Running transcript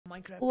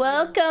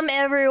Welcome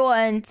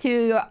everyone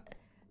to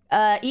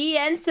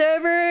EN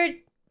server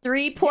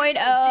 3.0.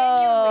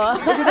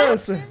 Look at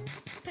this.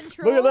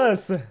 Look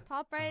at this.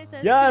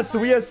 Yes,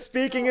 we are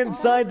speaking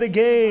inside the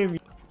game.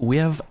 We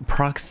have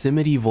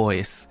proximity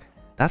voice.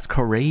 That's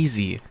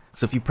crazy.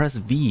 So if you press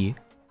V,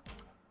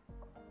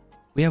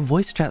 we have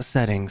voice chat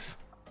settings.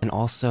 And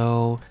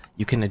also,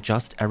 you can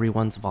adjust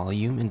everyone's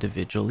volume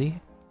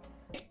individually.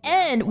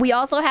 And we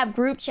also have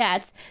group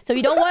chats. So if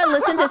you don't want to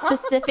listen to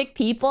specific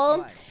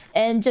people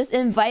and just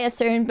invite a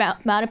certain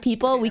amount of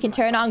people, we can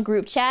turn on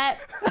group chat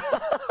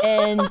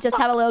and just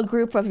have a little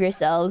group of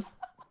yourselves.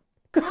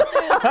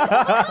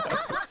 I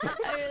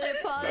really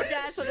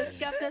apologize for the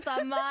scuffness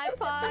on my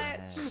part.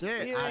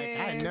 Shit,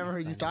 I never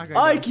heard you talk.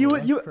 Ike, you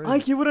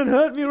wouldn't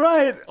hurt me,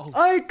 right?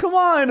 Ike, come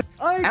on.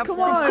 Ike, come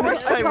on. Of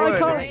course I would. I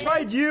can't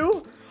fight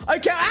you. I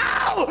can't.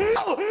 Ow!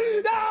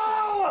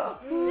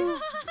 No!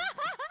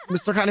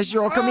 Mr.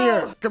 Kaneshiro, come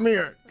here. Come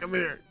here. Come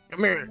here.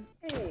 Come here.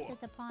 Sit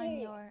upon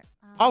your,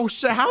 Oh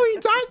shit, how he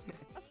dies?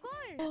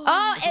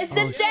 Oh, it's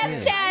the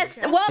Death Chest.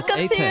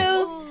 Welcome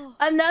to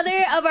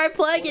another of our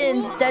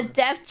plugins, the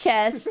Death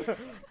Chest.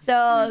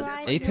 So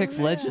Apex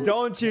Legends.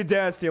 Don't you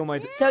dare steal my...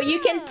 So you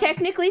can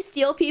technically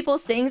steal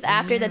people's things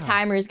after the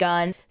timer's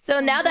gone. So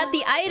now that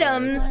the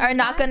items are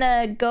not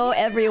gonna go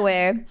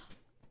everywhere.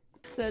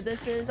 So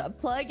this is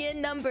plugin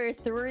number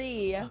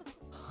 3.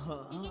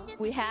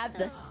 We have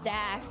the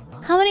stack.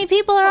 How many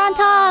people are on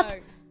top?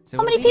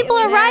 How many people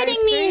are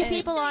riding me?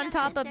 People on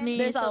top of me.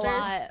 There's a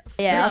lot.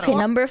 Yeah, okay,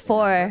 number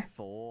 4.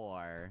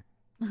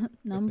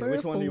 Number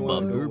Which one do you 4.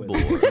 want to go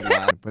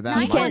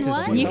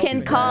with? You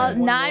can call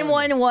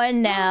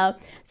 911 now.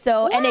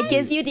 So, and it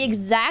gives you the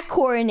exact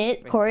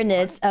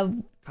coordinates of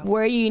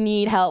where you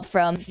need help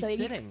from. So if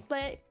you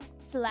split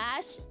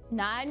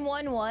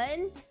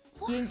 /911,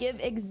 you can give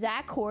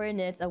exact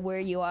coordinates of where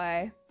you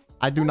are.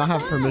 I do not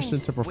have permission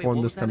to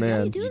perform this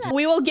command.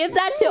 We will give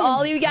that to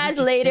all you guys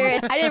later.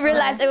 I didn't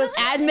realize it was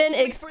admin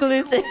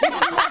exclusive.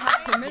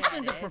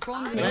 Permission to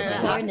perform this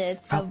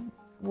Coordinates of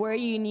where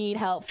you need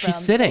help from.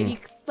 She's sitting. So you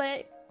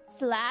split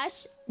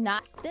 /9.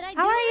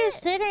 How are you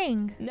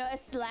sitting? No,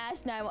 it's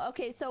 /9.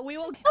 Okay, so we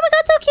will. Oh my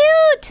god, so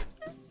cute!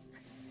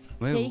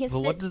 Wait, Yeah, you can but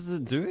what sit- does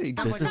it do?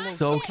 This is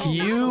so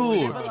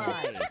cute.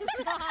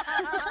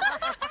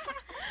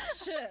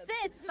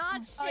 Sit,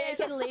 not shit. Oh, you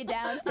can lay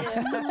down too.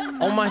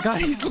 Oh my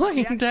god, he's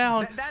laying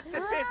down. That's the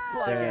 5th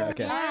plugin. Yeah,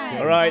 okay. Yeah.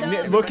 All right,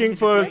 So- looking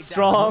for a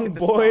strong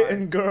boy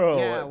and girl.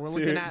 Yeah, we're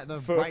looking at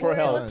the for right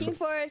help. one. Looking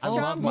for a I love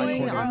strong my boy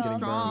and coordinates girl.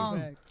 getting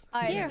burned.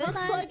 Alright, Here, this hold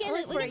on. plugin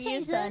is We for can you,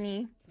 change this.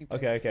 Sunny.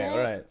 Okay, all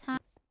right.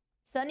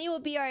 Sunny will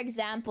be our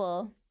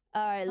example.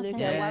 Alright, Luca,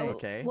 Yeah, why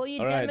okay. will you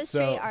All right,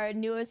 demonstrate so- our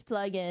newest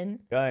plugin?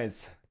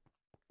 Guys,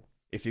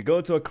 if you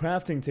go to a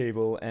crafting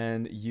table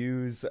and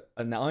use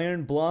an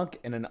iron block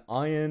and an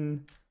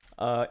iron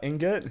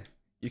ingot,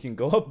 you can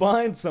go up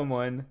behind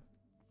someone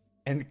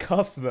and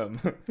cuff them.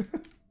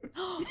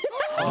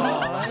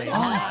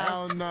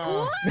 Oh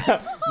no.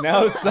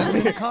 Now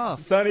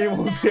Sunny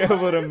won't be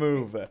able to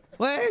move.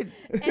 Wait,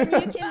 And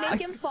you can make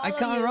him follow I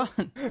can't you.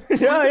 run.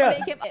 Yeah.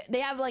 They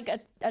have like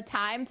a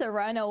time to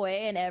run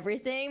away and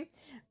everything.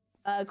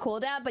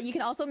 Cooldown, but you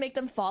can also make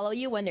them follow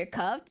you when they're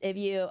cuffed if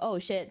you... Oh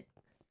shit.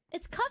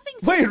 It's cuffing.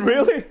 Wait,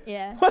 really?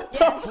 Yeah. What the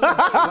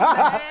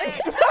fuck?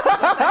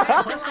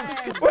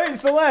 Wait,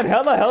 Selen,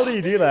 how the hell do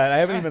you do that? I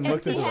haven't even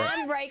looked Empty into that.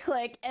 hand, right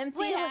click.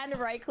 Empty hand,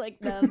 right click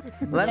them.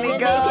 Let and me then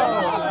go. they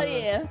can follow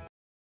you.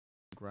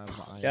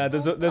 Yeah,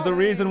 there's a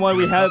reason why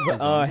we have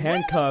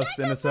handcuffs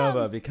in the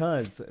server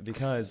because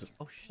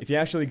if you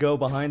actually go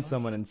behind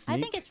someone and I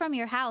sneak, think it's from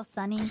your house,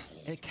 Sonny.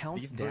 It counts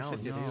These down.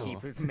 bushes just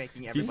keep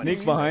making if you everybody...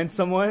 sneak behind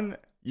someone,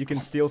 you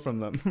can steal from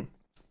them.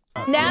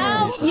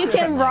 Now you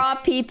can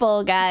rob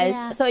people, guys.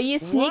 Yeah. So you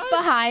sneak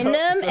behind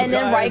them and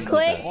then right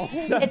click.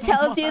 It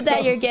tells you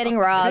that you're getting Be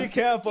robbed.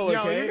 careful, Yo,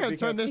 okay? you're gonna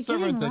turn this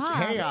server into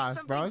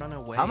chaos, bro.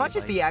 How much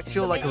is the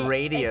actual like It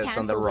radius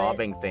on the cancels it.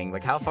 robbing thing?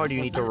 Like how far do you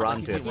need to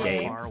run to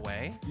escape? Far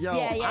away. Yo,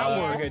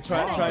 Yeah. Okay,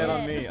 try it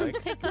on me.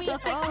 Like, Pick me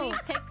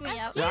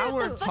up. Yo, I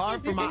worked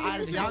hard for my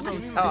items. Y'all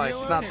gonna Oh,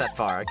 it's not that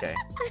far. Okay.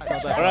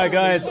 all right,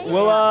 guys,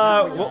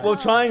 we'll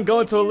try and go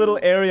into a little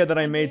area that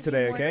I made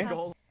today, okay?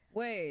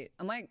 Wait,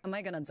 am I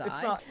gonna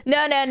die?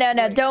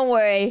 No. Don't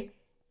worry.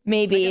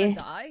 Maybe.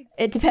 Die?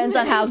 It depends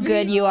on how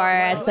good you are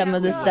at some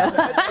of the stuff.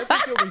 I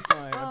think you'll be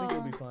fine. I think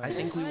you'll be fine. I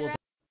think we will.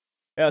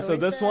 Yeah, so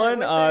Where's this the- one,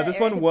 where's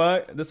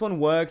the this one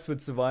works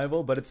with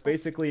survival, but it's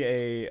basically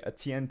a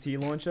TNT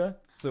launcher.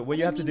 So what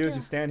you have to do is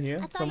you stand here.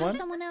 I thought you were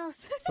Someone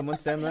someone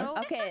else. stand there.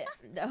 Okay.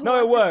 who No,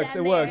 it wants works. to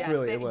It stand works. there?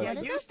 Really, it works. Yeah,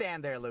 you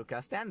stand there,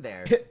 Luca. Stand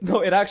there.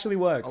 No, it actually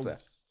works. Oh,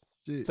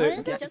 shit. So What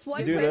is it? Just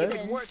one do If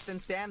this. it works, then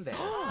stand there.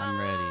 I'm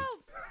ready.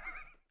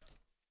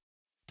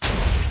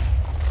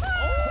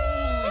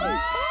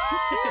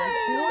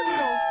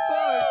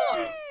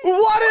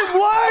 What? It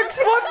works?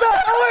 What the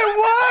hell? It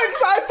works!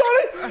 I thought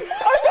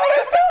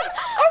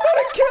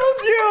it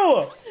kills you!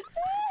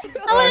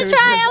 I wanna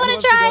try. I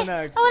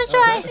wanna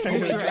try.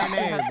 Get your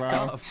NA,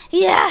 bro.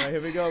 Yeah. Alright,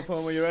 here we go,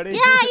 Pomo. You ready?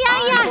 Yeah.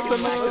 Land and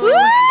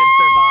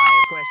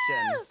survive.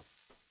 Question.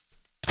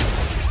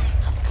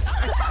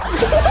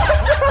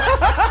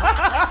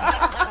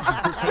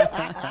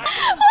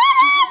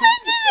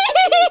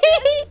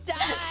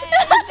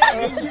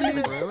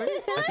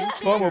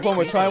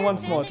 Pomo, try one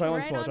small, try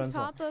one small, try one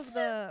small.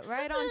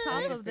 Right on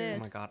top of this.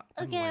 Oh my god.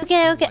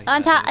 Okay.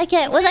 On top.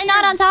 Okay, was I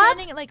not on top?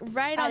 Standing, like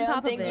right I on don't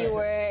top think of it. you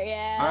were,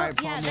 yeah.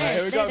 Alright, Yeah, Pomo. there,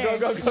 Here we go, there,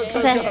 go.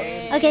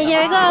 Okay,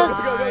 here we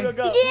go.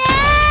 Go. Yeah!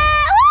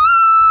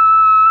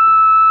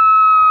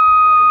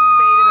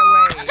 Faded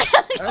away.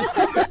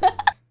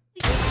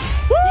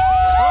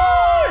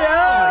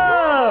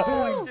 Yeah!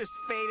 Voice just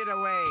faded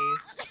away.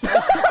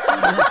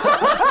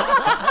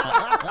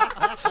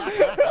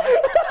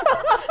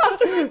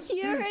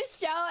 Your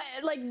show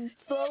like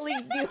slowly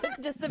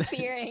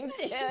disappearing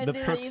too. The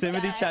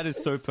proximity chat is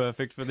so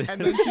perfect for this.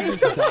 And then she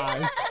just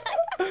dies.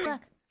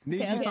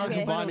 Niji okay, starts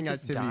okay. a bonding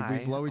Just activity. We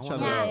die. blow each I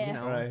other wanna, up. you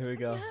know, Alright, here we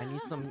go. I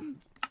need some.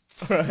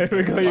 Alright, here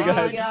we go, you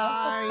guys.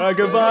 Guys. Alright,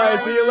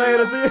 goodbye. See you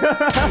later. See you.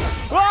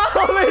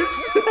 Holy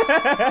shit!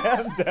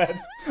 I'm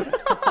dead.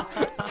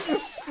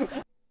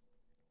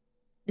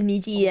 The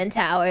Niji En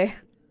Tower.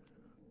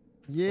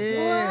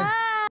 Yeah.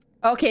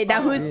 Okay,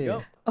 now who's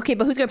Go. okay?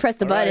 But who's gonna press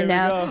the button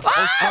now? Oh,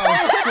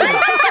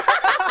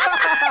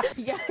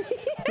 We're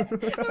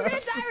gonna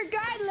die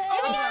regardless.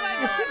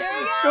 There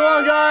we go. come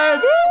on,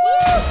 guys!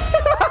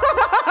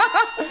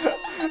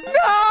 No!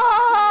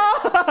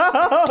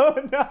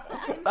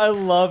 I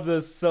love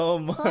this so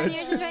much. Oh,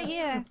 yours is right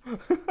here.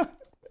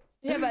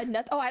 Yeah, but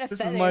nuts. Oh, I had a This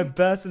feather. is my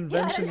best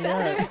invention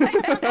yet. I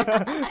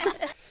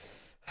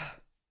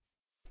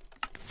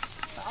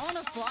want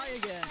to fly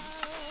again.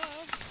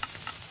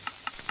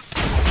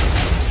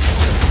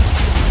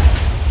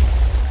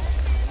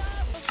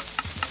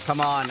 Come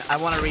on, I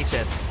want to reach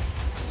it.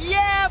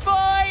 Yeah,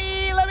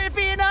 boy! Let me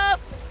be enough!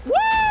 Woo!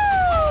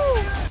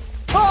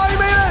 Oh, he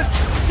made it!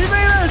 He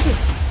made it!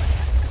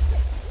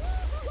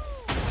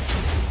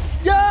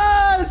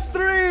 Yes!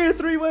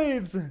 Three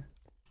waves!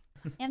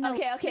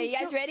 Okay. You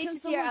guys ready to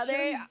see our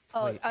other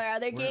our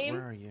other game?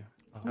 Where are you?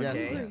 Oh,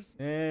 Yes.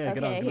 Okay. Yeah,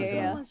 get Okay, on, here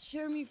you go.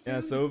 Share me food. Yeah,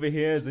 so over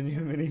here is a new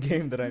mini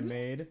game that I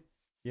made.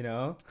 You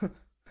know?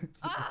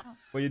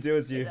 What you do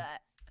is you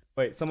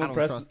wait, I someone don't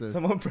press trust this.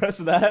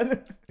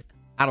 that.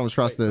 I don't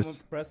trust Wait,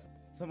 this.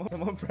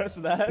 someone press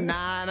that.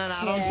 Nah, I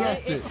don't Yeah.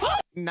 trust it.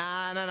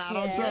 Nah, I don't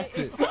Yeah. trust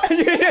it.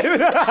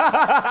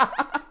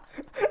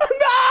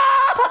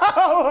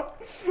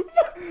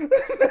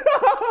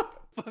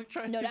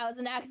 No, that was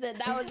an accident.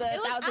 That was an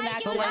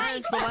accident.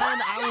 Selen,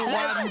 I will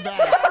ride you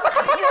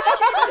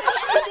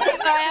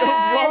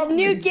back.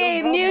 New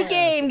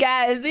game,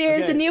 guys.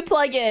 Here's Okay. the new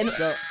plugin.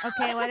 So,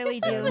 Okay, what do we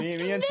do?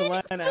 me and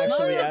Selen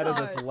actually added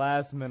this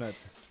last minute.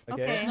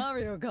 Okay?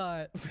 Mario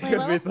Kart.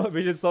 Because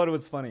we just thought it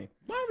was funny.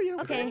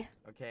 Okay.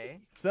 Okay.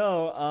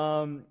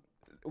 So,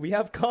 we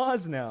have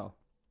cars now.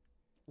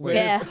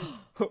 Yeah.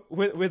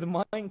 with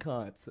mine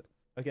carts.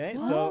 Okay,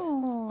 so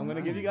I'm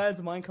gonna give you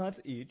guys mine carts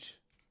each.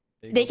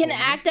 There you They go, can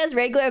Courtney. act as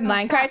regular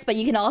minecarts, but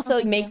you can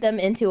also make them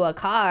into a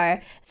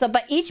car. So,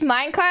 but each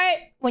minecart,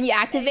 when you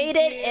activate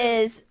it,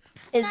 is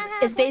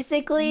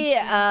basically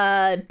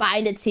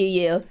binded to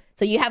you.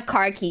 So you have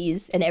car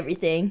keys and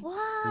everything.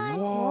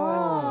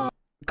 What?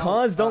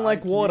 Cars don't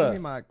like Can you give water. me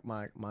my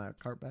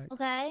cart back.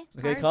 Okay.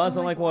 Okay, cars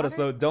don't like water,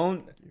 so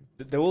don't.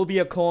 There will be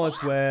a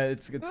course where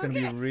it's gonna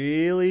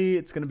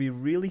be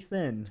really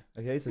thin.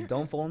 Okay, so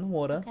don't fall in the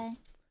water, Okay.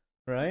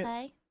 right?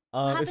 Okay.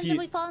 What If happens you if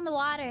we fall in the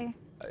water?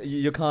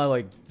 your car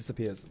like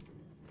disappears.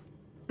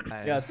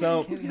 Yeah,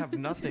 so You have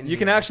nothing. you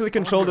can here. actually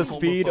control the I'm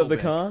speed of the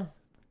homophobic.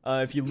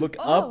 car. If you look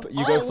up,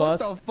 you go What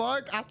fast. the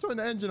fuck? I turned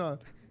the engine on.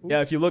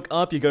 Yeah, if you look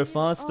up, you go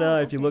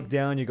faster. If you look okay.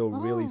 down, you go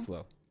really Oh.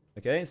 slow.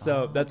 Okay,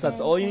 so that's okay,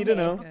 all you need to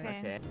okay. know.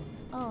 Okay.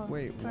 Oh.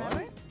 Wait, what?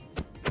 forever?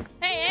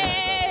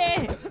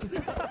 Hey!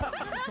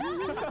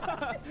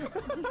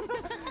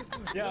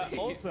 Yeah.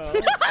 Also,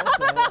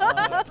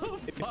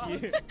 if you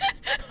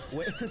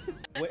wait,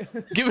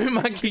 Give me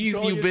my keys,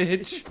 Control you your-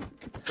 bitch.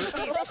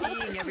 He's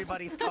keying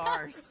everybody's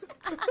cars.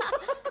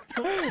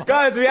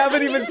 guys, we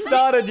haven't even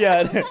started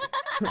yet. Wait!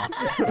 Who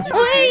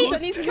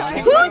Who took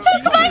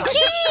my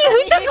key?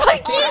 Who took my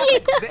key?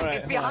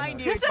 It's behind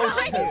you. It's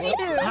behind you.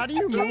 How do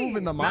you move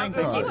in the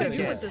minecart? Took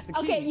it.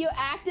 Okay, you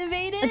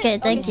activate it. Okay,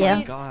 thank Oh my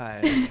you.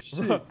 god. How do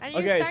you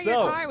Okay, start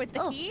your so- car with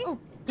the key? Oh.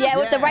 Yeah,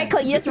 with the Yeah. right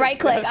click. You just right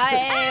click.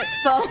 I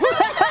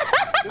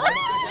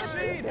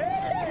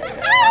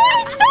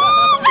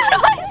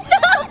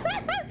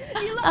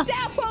You look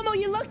down, Promo.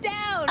 You look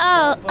down.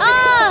 Oh,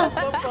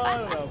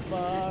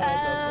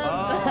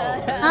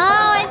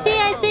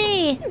 I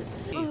see.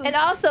 And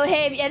also,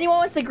 hey, if anyone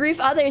wants to grief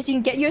others, you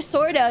can get your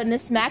sword out and then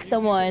smack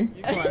someone.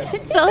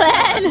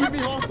 Selen. Let me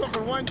hold something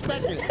for 1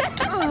 second.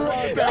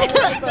 I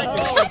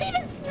didn't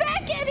even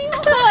smack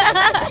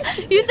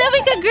anyone. You said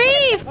we could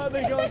grief. Whoa.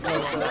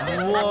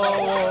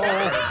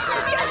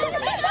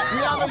 We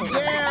have a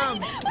jam.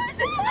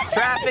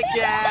 Traffic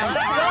jam.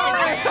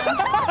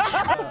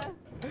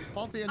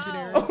 Faulty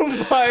engineering. Oh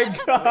my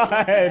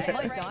god. Am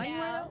I dying right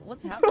now?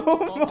 What's happening?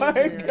 Oh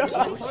my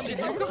god. What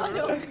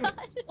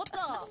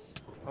the?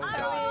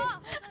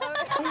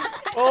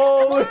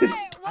 Oh,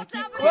 What's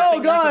happening?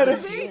 oh god.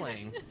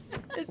 Feeling.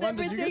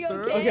 everything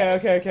okay?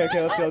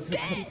 Okay, let's go.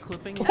 Keep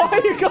clipping. Why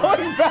are you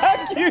going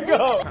back,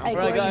 Hugo? Ike, where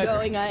are you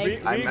going,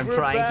 Ike? I'm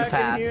trying to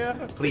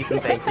pass. Please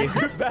and thank you.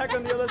 Back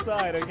on the other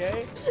side,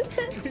 okay?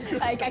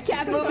 Ike, I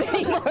can't move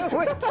anymore.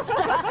 We're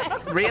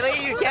stuck.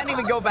 Really? You can't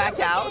even go back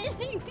out? Oh, it's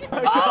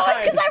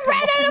because I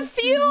ran out of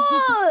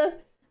fuel!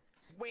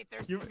 Wait,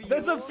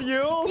 There's a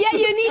fuel? Yeah,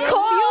 you need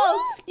coal!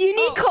 You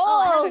need Oh, I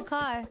coal! have a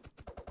car.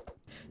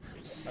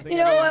 You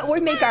know what? We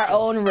make our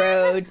own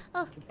road.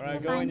 Oh,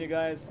 Alright, go in, you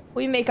guys.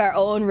 We make our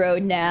own road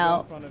In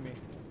now. front of me.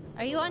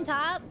 are you on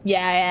top? Yeah,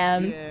 I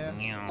am.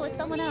 Yeah. Oh, it's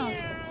someone else.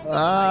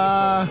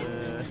 Hi.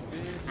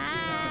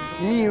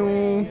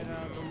 Meow.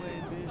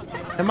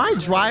 Am I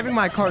driving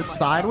my cart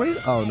sideways?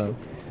 Oh no.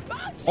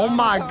 Oh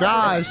my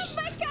gosh.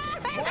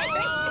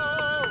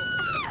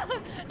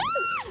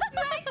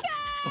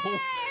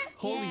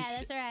 Yeah,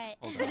 that's right.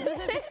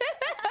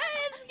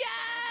 It's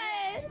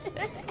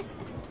good!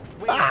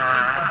 Wait,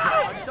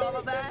 dodged all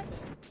of that?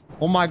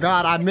 Oh my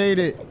god, I made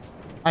it.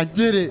 I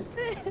did it.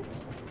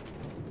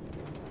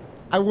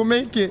 I will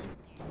make it.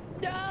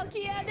 No,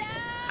 Kia, no!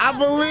 I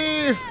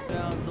believe. Get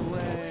out of the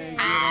way.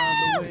 Get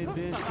out of the way,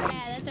 bitch.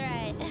 Yeah, that's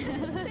right.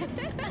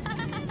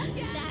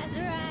 That's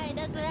right.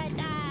 That's what I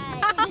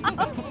died.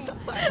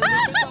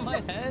 On my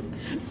head?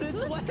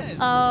 Since when?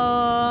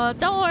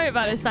 Don't worry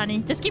about it, Sunny.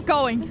 Just keep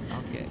going.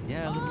 Okay,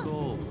 yeah, let's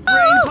go.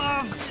 Brain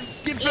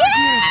puff. Get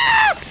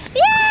back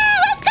Yeah,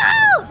 let's go.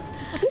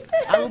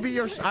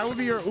 here. I will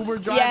be your Uber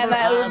driver. Yeah, my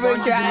as Uber long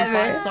as you give me 5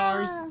 driver.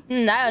 stars.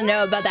 I don't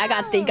know about that. I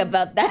gotta think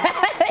about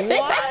that.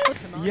 What?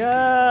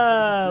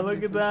 Yeah,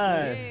 look at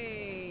that.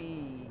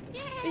 We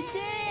did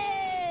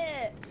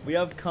it! We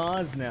have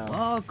cars now.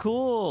 Oh,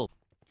 cool.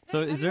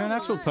 So is there an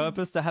actual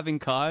purpose to having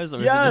cars, or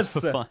is it Yes.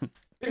 just for fun?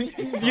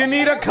 You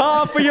need a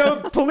car for your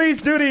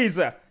police duties.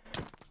 I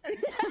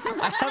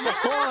have a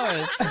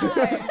horse.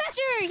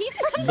 Sure, he's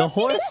from The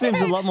horse seems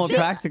a lot more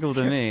practical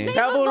to me.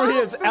 Cavalry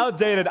is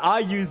outdated. I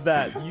use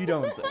that. You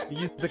don't. You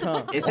use the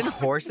car. Isn't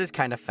horses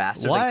kind of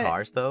faster What? than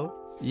cars, though?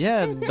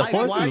 Yeah, the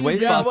horse why is way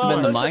you- faster than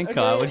the listen, mine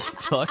car. okay. What are you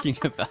talking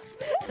about?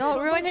 Don't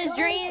ruin his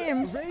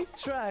dreams.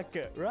 Racetrack,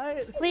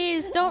 right?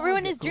 Please, don't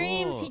ruin his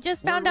dreams. He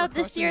just found out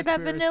this year that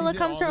vanilla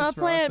comes from a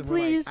plant.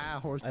 Please.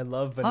 I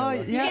love Oh,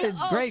 vanilla. yeah,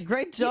 it's great.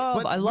 Great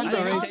job. I love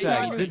the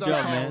racetrack. Good job,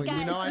 man.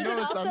 You know, I know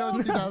it's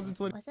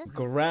 2020. What's this?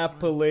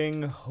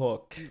 Grappling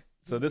hook.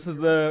 So this is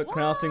the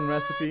crafting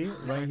recipe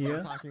right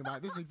here.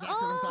 This is exactly what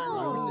I'm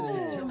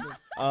talking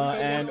about.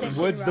 And There's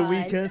a wood's the fishing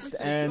rod. weakest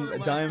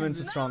and diamond's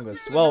the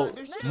strongest. Well,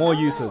 more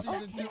uses.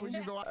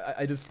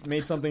 I just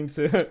made something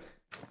to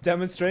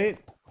demonstrate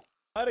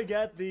how to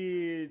get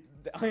the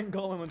iron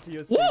golem onto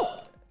your stage.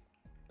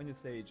 On your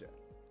stage.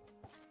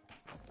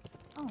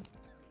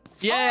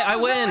 Yeah, I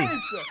win.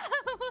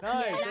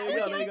 Nice.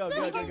 There you go.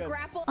 Good.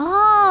 Grapple.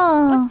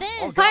 Oh,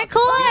 This.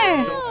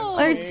 parkour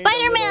or Okay,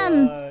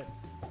 Spider-Man.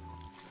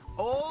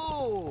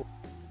 Oh!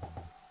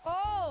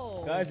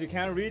 Oh. Guys, you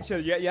can't reach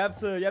it. You have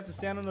to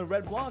stand on the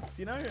red blocks.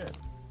 You know.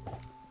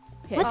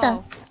 Okay. What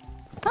the?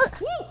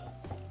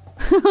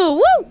 Woo!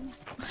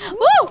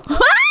 Woo!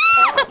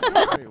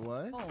 Wait,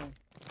 what? Oh,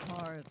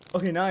 hard.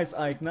 Okay, nice,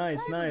 Ike. Nice.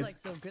 Like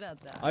so good at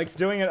that. Ike's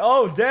doing it.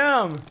 Oh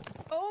damn!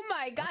 Oh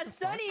my god,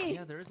 Sunny!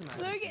 Yeah, there is an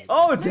Look at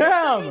Oh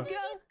damn! Ike is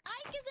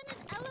in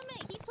his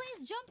element. He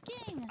plays Jump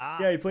King.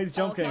 Yeah, he plays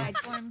Jump King. Okay,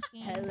 Jump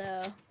King.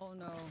 Hello. Oh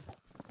no.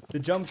 The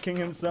Jump King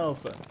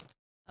himself.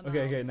 I'm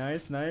Okay, out.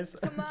 nice. Come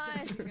on.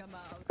 I'm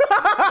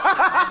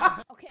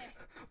out. Okay.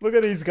 Look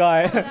at these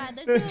guys. Oh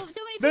god, there's too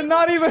many They're people.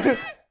 not even.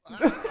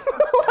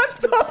 What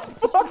the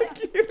fuck,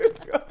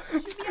 Hugo?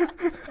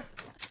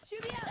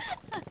 Shoot me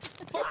up.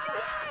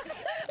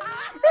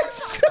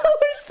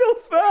 He still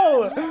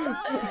fell.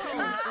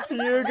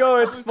 Hugo,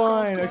 it's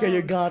fine. Okay,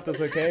 you got this.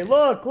 Okay,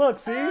 look,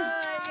 see.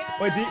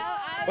 Wait,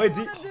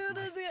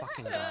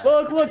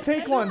 look.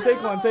 Take one.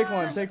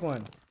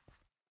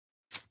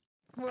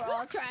 We're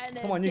all trying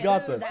to. Come on, you get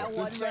got this. That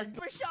one red.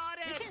 You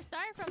can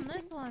start from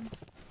this one.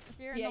 If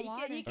you're Yeah, in the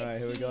water. you can Alright,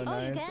 here we go. cheat. Oh,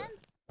 you Nice. can?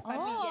 I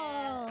mean, yeah.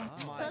 Oh.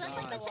 So that's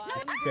like the...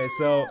 Okay,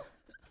 so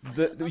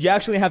you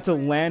actually have to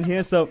land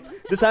here. So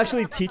this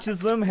actually teaches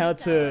them how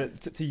to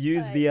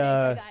use the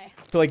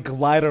to like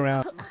glide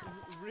around.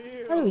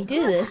 How do we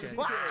do this?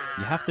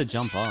 You have to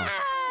jump off.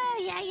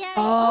 Yeah.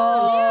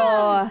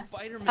 Oh.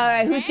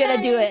 Alright, who's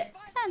gonna do it?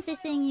 Fancy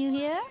seeing you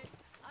here.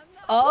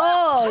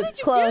 Oh, How did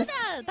you close. do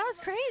that? That was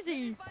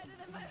crazy.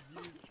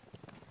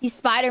 He's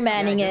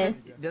Spider-Manning it.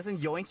 It doesn't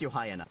yoink you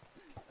high enough.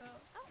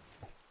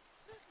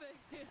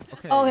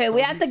 Okay,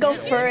 we have to go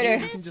further.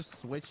 You can just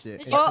switch it.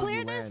 Did if you you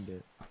clear land this?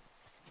 it.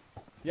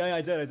 Yeah,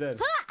 I did.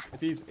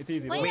 It's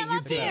easy. Wait, Look. I'm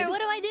up here. What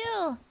do I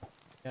do?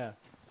 Yeah.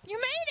 You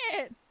made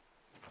it.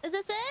 Is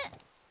this it?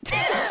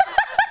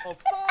 Oh,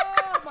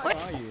 fuck! Where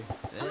are you?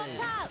 I'm up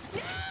top.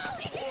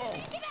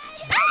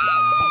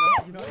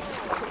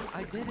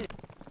 I did it.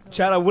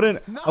 Chad, I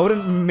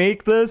wouldn't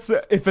make this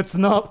if it's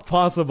not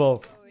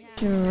possible.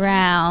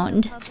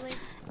 Drowned.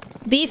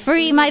 Be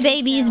free, my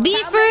babies. Be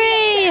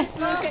free.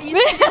 Luca, you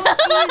said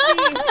it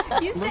was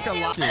easy. You Look said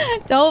at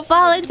it Don't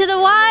fall into the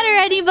water,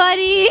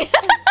 anybody.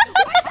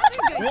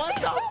 What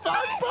the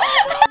fuck?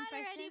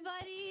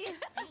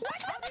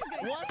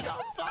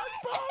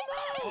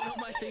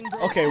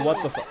 Okay,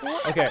 what the fuck?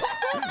 Okay.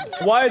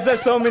 Why is that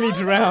so many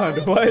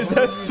drowned? Why is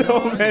that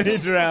so many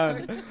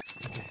drowned?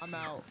 I'm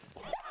out.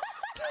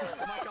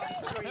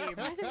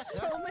 Why is there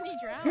so many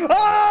drowns? Oh,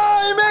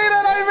 I made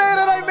it! I made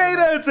it! I made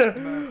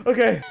it!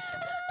 Okay.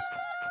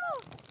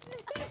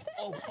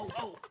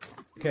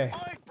 Okay. Oh,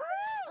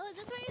 is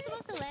this where you're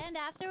supposed to land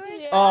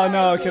afterwards? Oh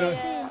no,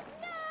 No!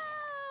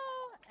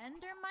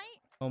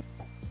 Endermite?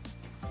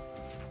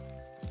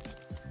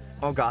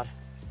 Oh god.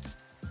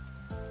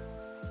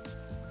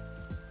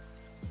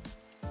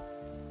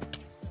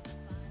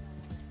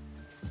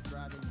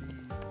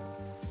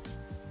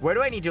 Where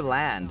do I need to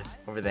land?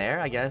 Over there,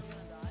 I guess.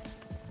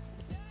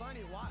 Funny,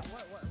 what?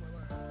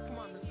 Come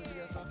on, Mr.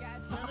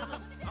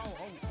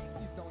 Oh,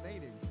 he's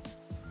donating.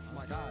 Oh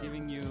my god.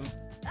 Giving you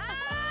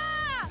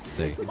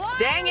Steak.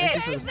 Dang it!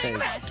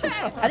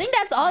 I think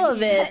that's all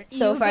of it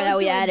so far that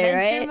we added,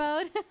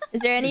 right?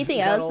 Is there anything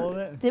else?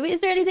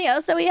 Is there anything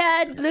else that we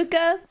had,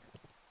 Luca?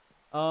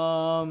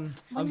 I'm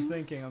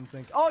thinking.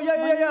 Oh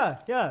yeah.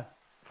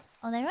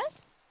 Oh, there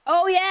was?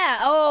 Oh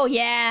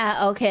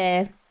yeah.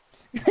 Okay.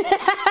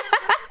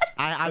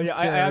 I'm I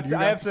scared.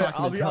 have to.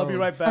 I'll be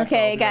right back.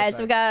 Okay, guys,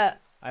 we got.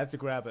 I have to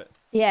grab it.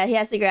 Yeah, he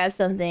has to grab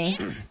something.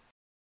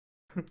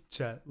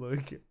 Chat, look.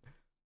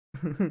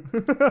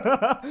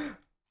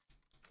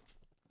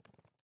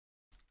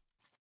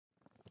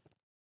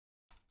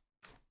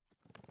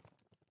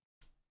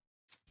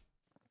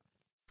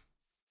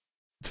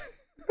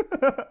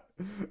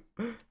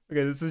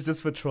 Okay, this is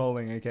just for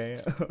trolling, okay?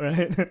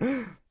 Alright?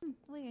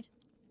 Weird.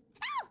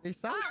 They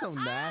sound so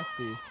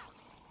nasty.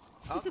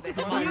 Oh, they You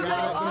go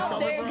up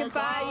there,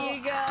 goodbye,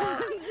 you go.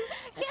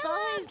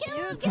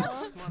 Kill him.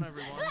 Come on,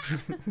 everyone.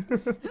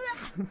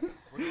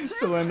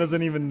 Selen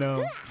doesn't even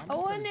know. I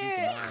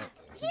wonder.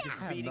 Just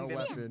beating no them to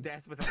weapon.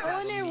 death with a I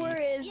wonder where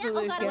is Yeah,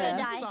 oh god, I'm gonna Luca.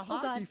 This die. is a Oh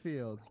god. hockey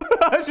field.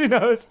 She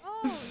knows.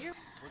 Oh, you're...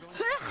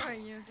 Where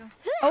you go?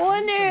 I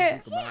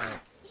wonder.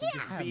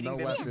 Just have beating no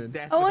them to weapon.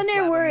 death I with a wonder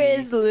slab where of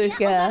meat. is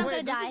Luca.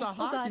 Wait, this is a Oh, God.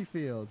 hockey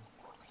field.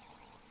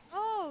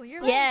 Oh,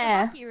 you're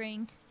Yeah. like the hockey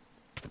rink.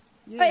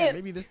 Yeah, Wait,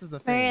 maybe this is the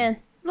thing. Maria,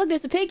 look,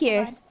 there's a pig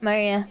here.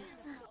 Maria.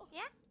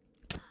 Yeah?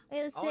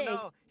 Hey, this Oh pig.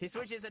 no, he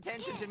switches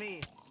attention to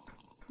me.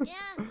 Yeah.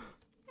 Do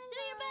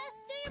your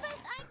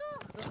best,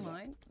 Michael. Is it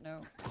mine?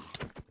 No.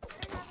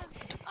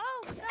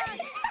 Oh god.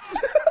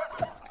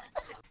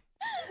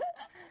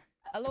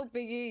 Hello,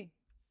 piggy.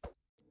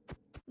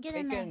 Get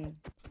in there.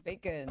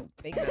 Bacon.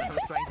 I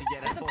was trying to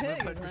get That's at a home, pig,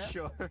 but isn't for it?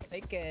 sure.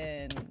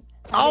 Bacon.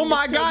 Oh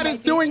my god,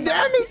 it's doing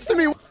damage to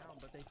me.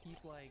 But they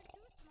keep like.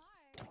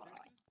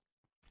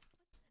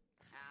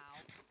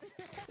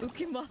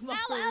 Uki mama.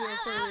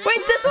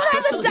 Wait, this one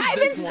has a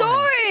diamond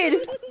sword.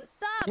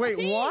 Stop. Wait,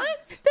 what?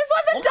 This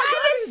was a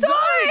diamond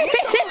sword.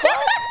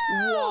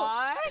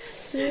 What?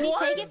 Did he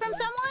take it from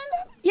someone?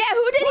 Yeah,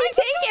 who did he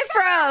take it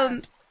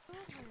from?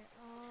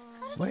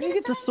 Where did you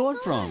get the sword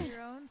from?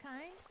 Your own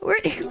kind? Where?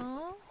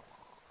 Oh.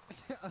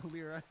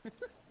 Lyra.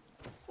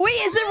 Wait,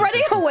 is it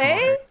running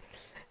away?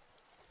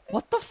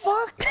 What the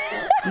fuck?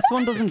 This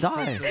one doesn't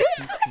die.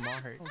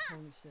 Smart.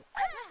 Holy shit.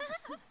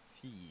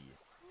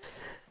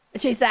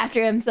 Chase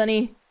after him,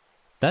 Sonny.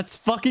 That's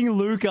fucking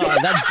Luca.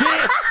 That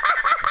bitch.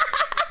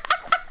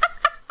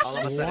 All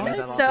of a sudden, it's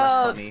a lot less So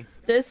funny.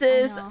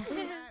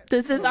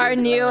 this is our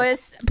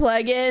newest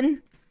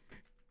plugin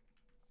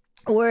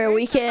where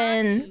we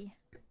can.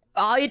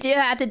 All you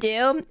have to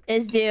do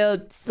is do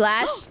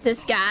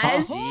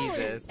 /disguise,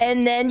 Jesus.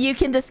 and then you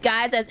can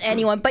disguise as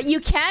anyone. But you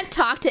can't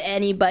talk to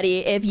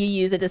anybody if you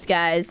use a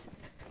disguise.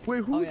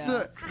 Wait, who's yeah.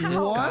 the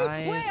what?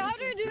 Wait, how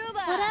do you do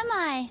that? What am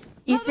I?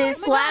 You say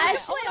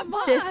 /disguise.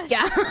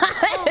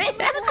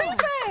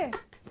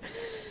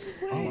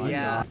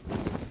 Yeah.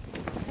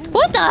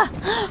 What the?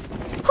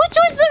 Which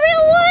one's the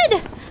real one?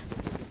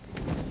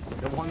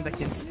 The one that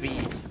can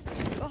speak.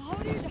 How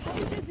did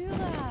you do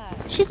that?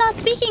 She's not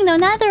speaking though.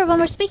 Neither of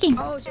them are speaking.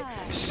 Oh, shit.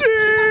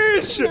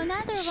 Sheesh! No, neither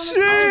of them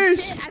are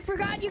Sheesh! I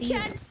forgot you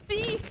can't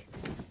speak.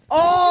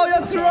 Oh,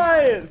 that's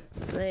right.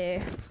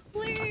 There.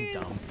 Please.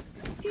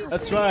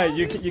 That's right.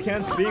 You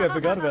can't speak. I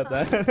forgot about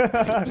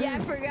that. Yeah, I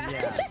forgot.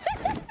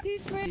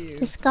 Teach me.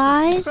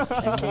 Disguise. That's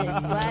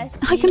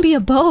it, I can be a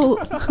boat.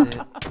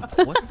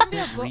 What's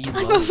it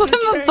reload?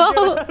 I'm a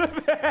boat.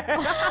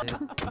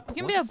 You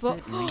can be a What's boat.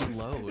 it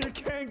reload? You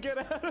can't get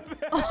out of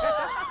it.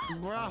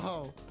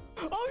 Bro.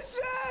 Oh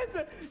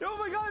shit! Oh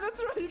my god,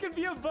 that's right. You can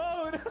be a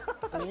boat.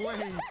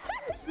 Wait.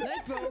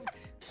 Nice boat.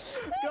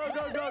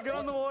 Go. Get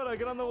on the water.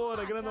 Get on the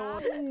water. Wait,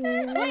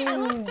 it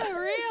looks so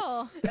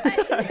real.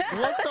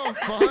 What the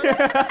fuck?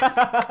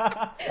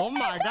 Oh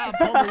my god,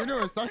 Pomo, you're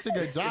doing such a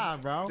good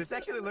job, bro. This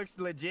actually looks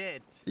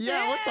legit.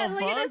 Yeah, what the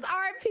Look at fuck? this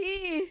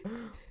RP.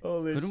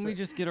 Holy Couldn't shit. we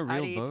just get a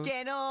real boat?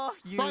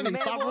 Sonny,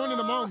 stop ruining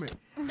the moment.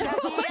 No,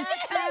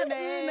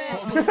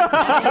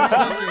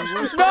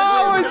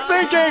 it's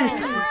sinking.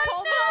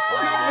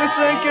 It's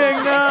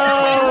sinking.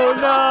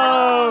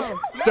 No.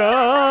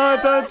 Da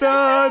da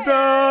da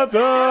da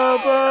da.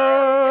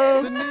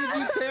 The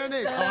Niji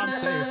Titanic. Oh, I'm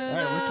safe.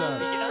 Hey, what's up?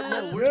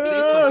 We're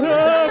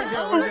safe.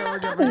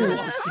 We're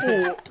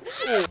good.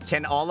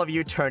 Can all of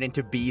you turn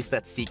into bees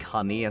that seek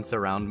honey and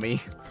surround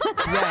me?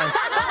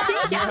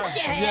 Yes.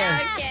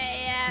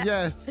 Yeah.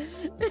 Yes.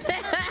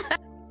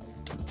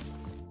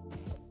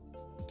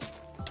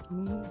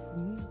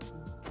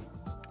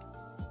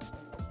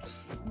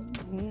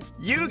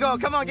 You go,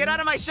 come on, get out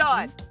of my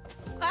shot!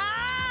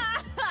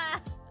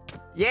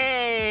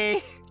 Yay!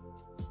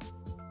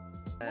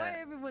 Why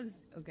everyone's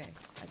okay?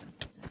 I don't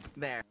think so.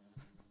 There.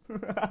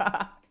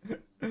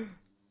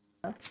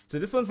 So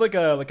this one's like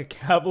a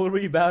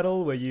cavalry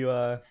battle where you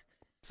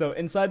so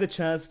inside the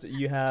chest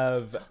you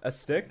have a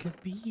stick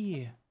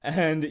B.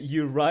 and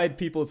you ride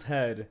people's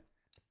heads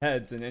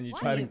and then you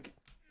try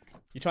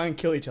and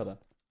kill each other.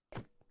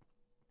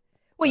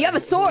 Wait, you have a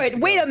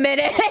sword. Wait a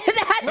minute. Wait a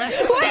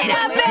minute.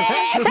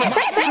 Like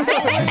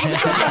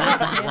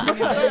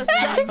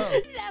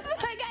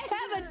I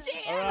have a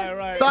chance. All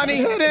right. Sonny,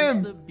 hit The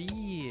him!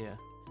 B.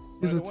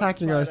 He's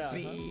attacking us.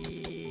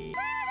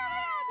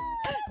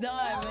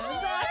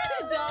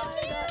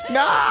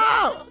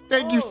 No!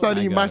 Thank you,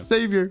 Sonny, my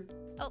savior.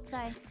 Oh,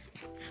 sorry.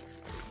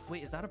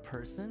 Wait, is that a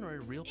person or a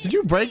real? Did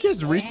you break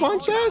his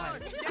respawn chest?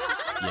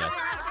 Yes.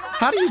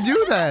 How do you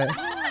do that?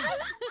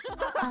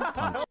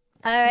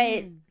 All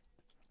right.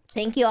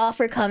 Thank you all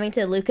for coming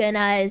to Luca and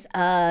I's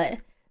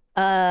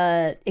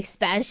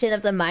expansion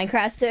of the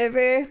Minecraft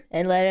server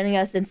and letting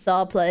us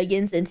install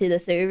plugins into the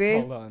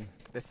server. Hold on.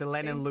 The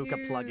Selen and Luca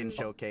plugin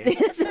showcase.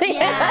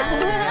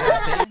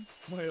 Yeah.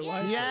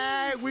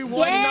 Yay, we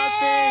won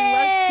nothing.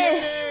 Let's get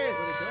it.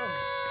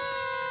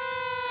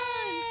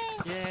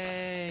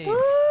 Yay.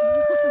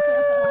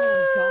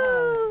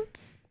 Oh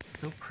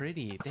So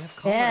pretty. They have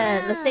colors.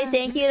 Yeah, let's say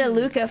thank you to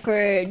Luca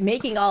for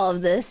making all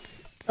of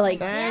this. Like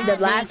the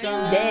last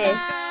day.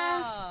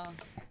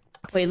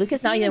 Wait,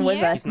 Luca's not even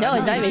with us. No,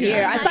 he's not even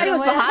here. I thought he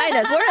was behind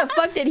us. Where the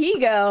fuck did he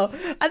go?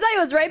 I thought he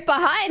was right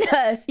behind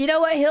us. You know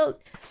what?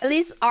 At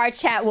least our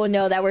chat will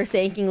know that we're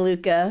thanking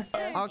Luca.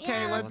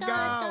 Okay, let's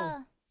go.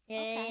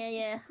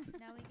 Yeah.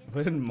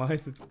 Where did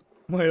my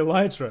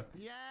elytra?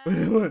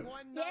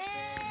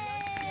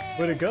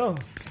 Where'd it go?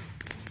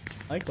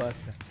 Eyeglass.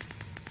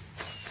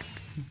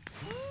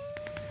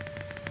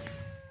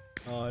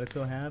 Oh, they're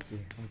so happy.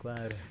 I'm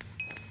glad.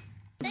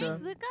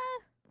 Thanks, Luca.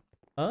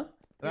 Huh?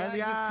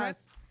 Gracias.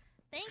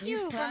 Thank You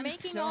you for planned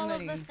making so all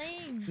many. of the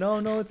things. No,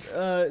 it's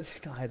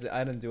guys,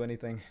 I didn't do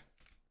anything.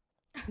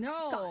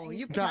 No,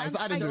 you Guys,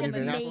 I didn't do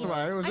anything. I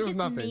swear, it was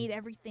nothing. made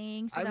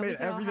everything. So I that we made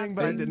could all have everything,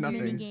 but I fun did mini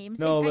nothing. games.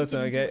 No, I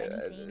listen, didn't do okay,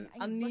 anything.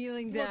 I'm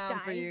kneeling down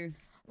for you.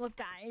 Look,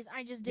 guys,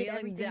 I just did Kneeling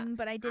everything, down.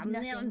 but I did I'm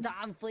nothing. kneeling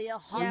down for you.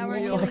 Yeah, we're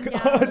kneel. kneeling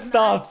down.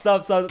 Stop.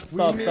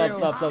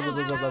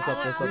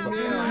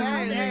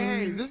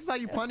 Hey, this is how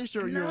you punish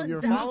your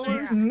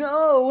followers?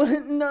 No,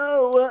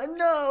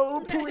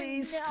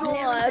 please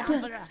stop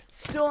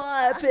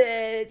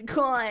it,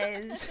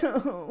 guys.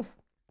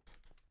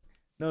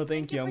 No,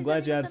 thank you. I'm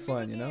glad you had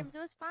fun, you know? It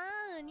was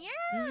fun,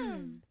 yeah.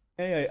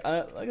 Hey,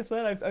 like I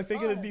said, I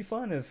figured it'd be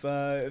fun if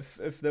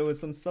there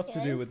was some stuff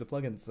to do with the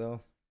plugins, so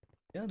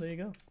yeah, there you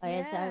go.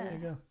 There you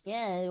go.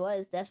 Yeah, it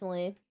was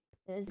definitely.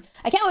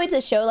 I can't wait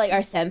to show like our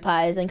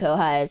senpais and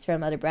kohais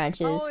from other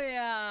branches. Oh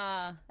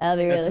yeah.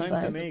 That'll be really Time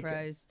fun. to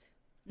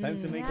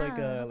make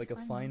Yeah, like a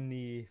find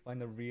the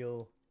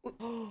real.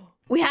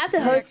 We have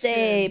to host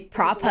a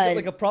prop hunt.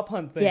 Like a prop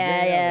hunt thing.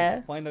 Yeah.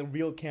 Like find a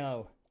real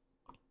cow.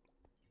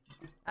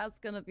 That's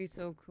gonna be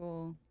so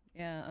cool.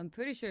 Yeah, I'm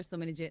pretty sure so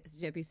many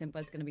JP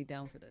senpai's gonna be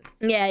down for this.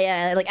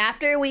 Yeah. Like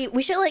after we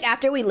should like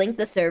after we link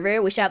the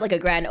server, we should have like a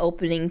grand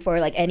opening for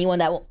like any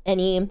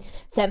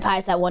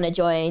senpais that want to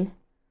join.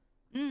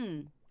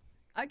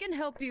 I can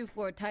help you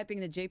for typing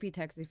the JP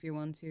text if you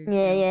want to.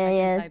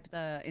 Yeah. Type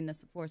in the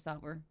 4th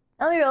hour.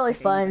 That'll be really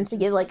fun to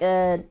give like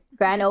a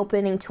grand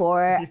opening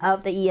tour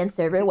of the EN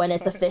server when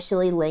it's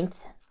officially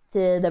linked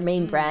to the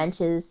main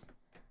branches.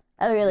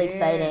 That'll be really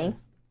exciting.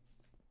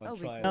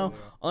 Now,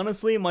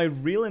 honestly, my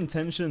real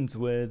intentions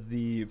with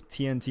the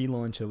TNT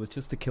launcher was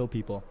just to kill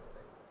people.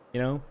 You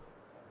know?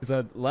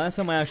 Because last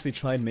time I actually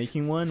tried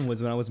making one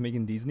was when I was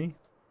making Disney.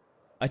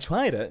 I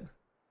tried it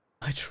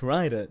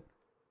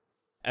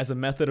as a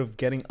method of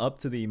getting up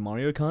to the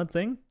Mario Kart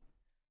thing,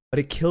 but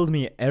it killed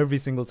me every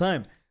single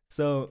time.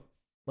 So,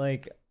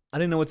 like, I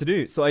didn't know what to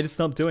do, so I just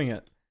stopped doing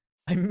it.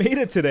 I made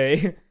it today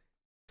to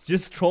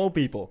just troll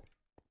people.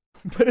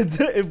 But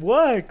it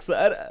works.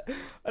 I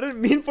didn't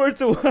mean for it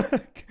to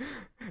work.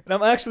 And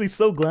I'm actually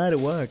so glad it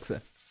works.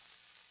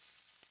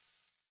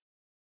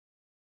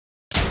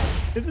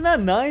 Isn't that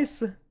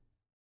nice?